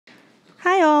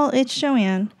Hi all, it's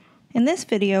Joanne. In this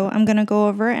video, I'm going to go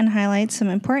over and highlight some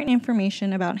important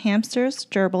information about hamsters,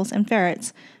 gerbils, and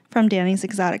ferrets from Danny's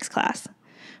exotics class.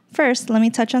 First, let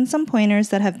me touch on some pointers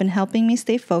that have been helping me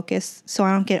stay focused so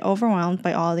I don't get overwhelmed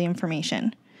by all the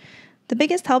information. The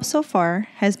biggest help so far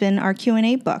has been our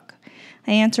Q&A book.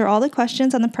 I answer all the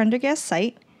questions on the Prendergast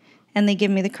site, and they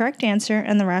give me the correct answer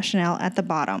and the rationale at the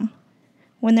bottom.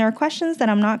 When there are questions that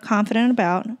I'm not confident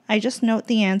about, I just note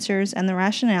the answers and the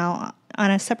rationale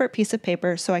on a separate piece of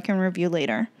paper so I can review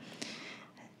later.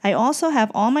 I also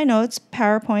have all my notes,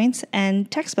 PowerPoints, and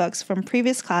textbooks from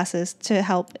previous classes to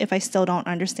help if I still don't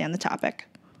understand the topic.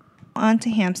 On to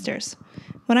hamsters.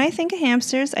 When I think of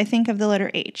hamsters, I think of the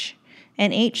letter H,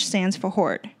 and H stands for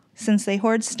hoard, since they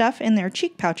hoard stuff in their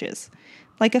cheek pouches.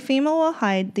 Like a female will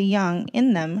hide the young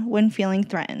in them when feeling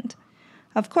threatened.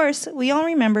 Of course, we all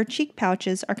remember cheek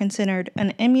pouches are considered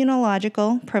an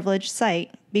immunological privileged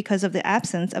site because of the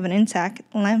absence of an intact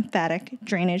lymphatic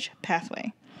drainage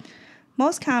pathway.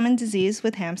 Most common disease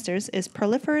with hamsters is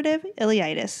proliferative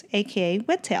ileitis, aka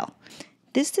wet tail.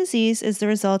 This disease is the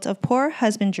result of poor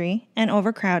husbandry and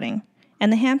overcrowding,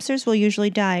 and the hamsters will usually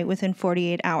die within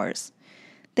 48 hours.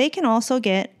 They can also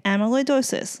get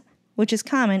amyloidosis, which is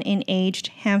common in aged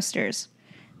hamsters,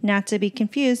 not to be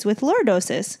confused with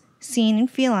lordosis, seen in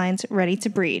felines ready to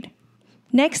breed.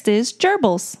 Next is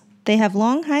gerbils. They have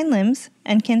long hind limbs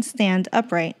and can stand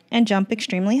upright and jump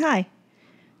extremely high.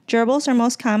 Gerbils are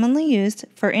most commonly used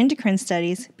for endocrine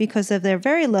studies because of their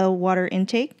very low water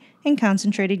intake and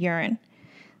concentrated urine.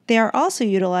 They are also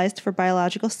utilized for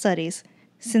biological studies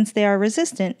since they are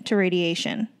resistant to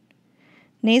radiation.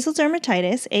 Nasal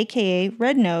dermatitis, aka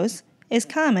red nose, is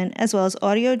common, as well as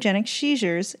audiogenic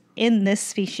seizures in this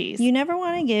species. You never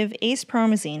want to give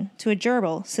acepromazine to a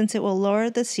gerbil since it will lower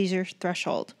the seizure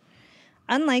threshold.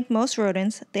 Unlike most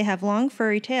rodents, they have long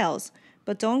furry tails,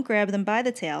 but don't grab them by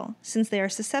the tail since they are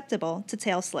susceptible to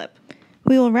tail slip.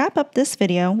 We will wrap up this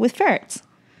video with ferrets.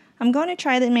 I'm going to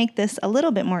try to make this a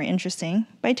little bit more interesting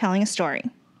by telling a story.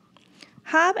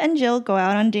 Hob and Jill go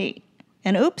out on a date,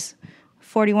 and oops,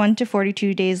 41 to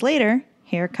 42 days later,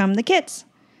 here come the kits.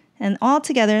 And all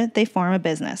together they form a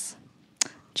business.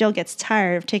 Jill gets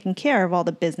tired of taking care of all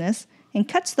the business and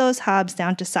cuts those hobs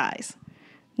down to size.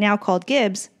 Now called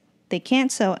Gibbs, they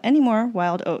can't sow any more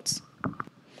wild oats.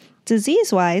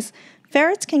 Disease-wise,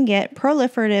 ferrets can get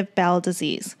proliferative bowel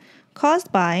disease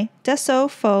caused by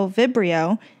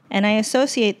Desophovibrio, and I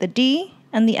associate the D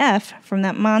and the F from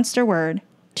that monster word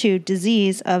to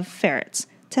disease of ferrets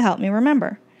to help me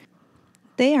remember.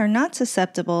 They are not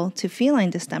susceptible to feline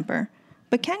distemper,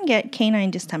 but can get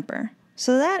canine distemper,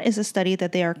 so that is a study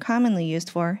that they are commonly used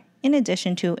for, in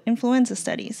addition to influenza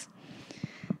studies.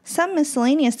 Some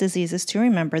miscellaneous diseases to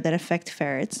remember that affect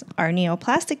ferrets are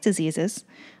neoplastic diseases,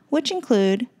 which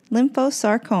include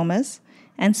lymphosarcomas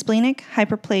and splenic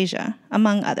hyperplasia,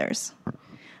 among others.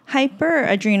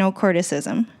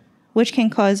 Hyperadrenocorticism, which can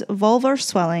cause vulvar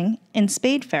swelling in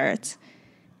spayed ferrets.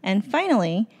 And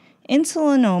finally,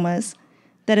 insulinomas,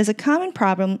 that is a common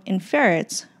problem in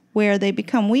ferrets where they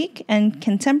become weak and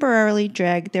can temporarily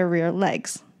drag their rear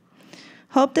legs.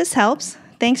 Hope this helps.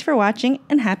 Thanks for watching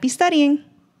and happy studying!